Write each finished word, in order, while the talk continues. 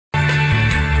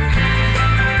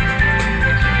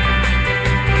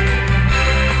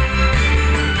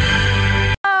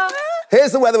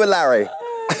Here's the weather with Larry.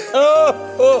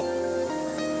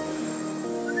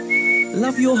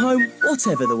 Love your home,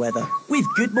 whatever the weather. With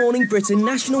Good Morning Britain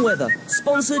National Weather.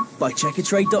 Sponsored by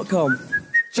Checkertrade.com.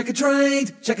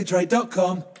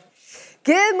 Checkertrade.com.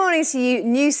 Good morning to you.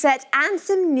 New set and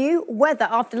some new weather.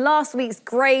 After last week's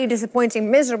grey,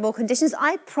 disappointing, miserable conditions,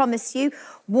 I promise you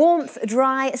warmth,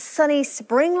 dry, sunny,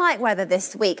 spring-like weather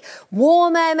this week.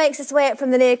 Warm air makes its way up from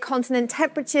the near continent.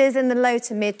 Temperatures in the low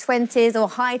to mid-20s or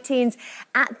high teens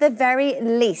at the very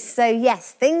least. So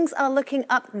yes, things are looking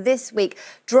up this week.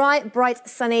 Dry, bright,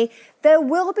 sunny. There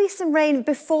will be some rain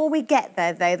before we get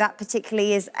there, though. That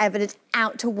particularly is evident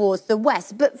out towards the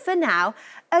west. But for now,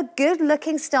 a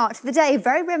good-looking start to the day,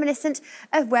 very reminiscent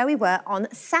of where we were on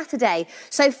Saturday.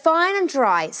 So fine and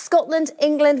dry. Scotland,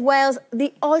 England, Wales,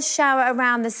 the odd shower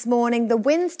around this morning. The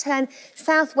winds turn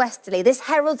southwesterly. This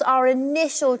heralds our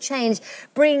initial change,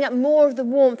 bringing up more of the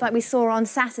warmth like we saw on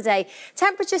Saturday.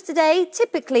 Temperatures today,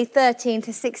 typically 13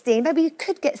 to 16. Maybe you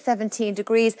could get 17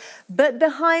 degrees, but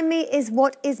behind me is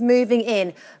what is moving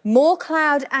in. More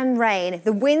cloud and rain.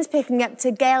 The winds picking up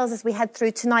to gales as we head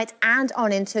through tonight and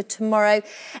on into tomorrow.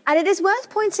 And it is worth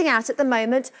pointing out at the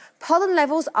moment, pollen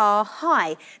levels are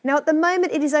high. Now, at the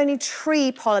moment, it is only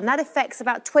tree pollen. That affects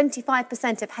about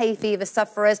 25% of hay fever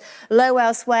sufferers, low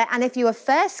elsewhere. And if you are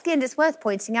fair-skinned, it's worth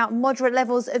pointing out moderate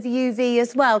levels of UV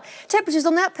as well. Temperatures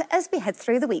on the up as we head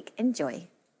through the week. Enjoy.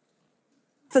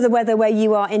 For the weather where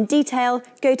you are in detail,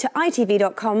 go to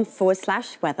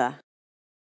itv.com/weather.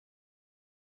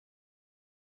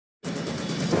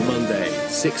 Monday,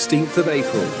 16th of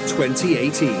April,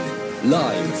 2018.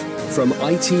 Live from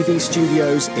ITV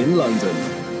Studios in London.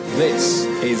 This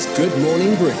is Good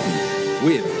Morning Britain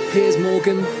with Piers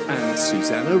Morgan and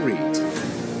Susanna Reid.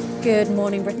 Good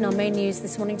morning, Britain. Our main news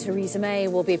this morning, Theresa May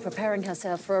will be preparing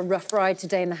herself for a rough ride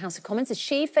today in the House of Commons as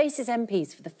she faces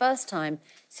MPs for the first time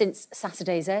since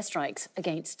Saturday's airstrikes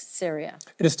against Syria.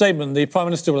 In a statement, the Prime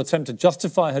Minister will attempt to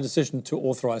justify her decision to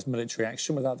authorise military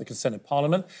action without the consent of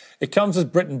Parliament. It comes as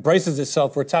Britain braces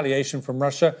itself for retaliation from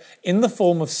Russia in the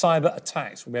form of cyber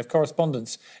attacks. We have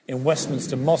correspondents in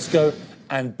Westminster, Moscow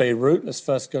and Beirut. Let's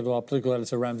first go to our political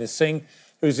editor, Ranveer Singh,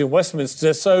 who's in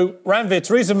Westminster. So, Ranveer,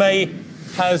 Theresa May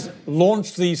has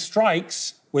launched these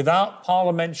strikes without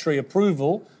parliamentary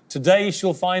approval. Today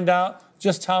she'll find out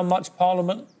just how much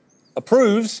Parliament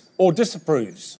approves or disapproves.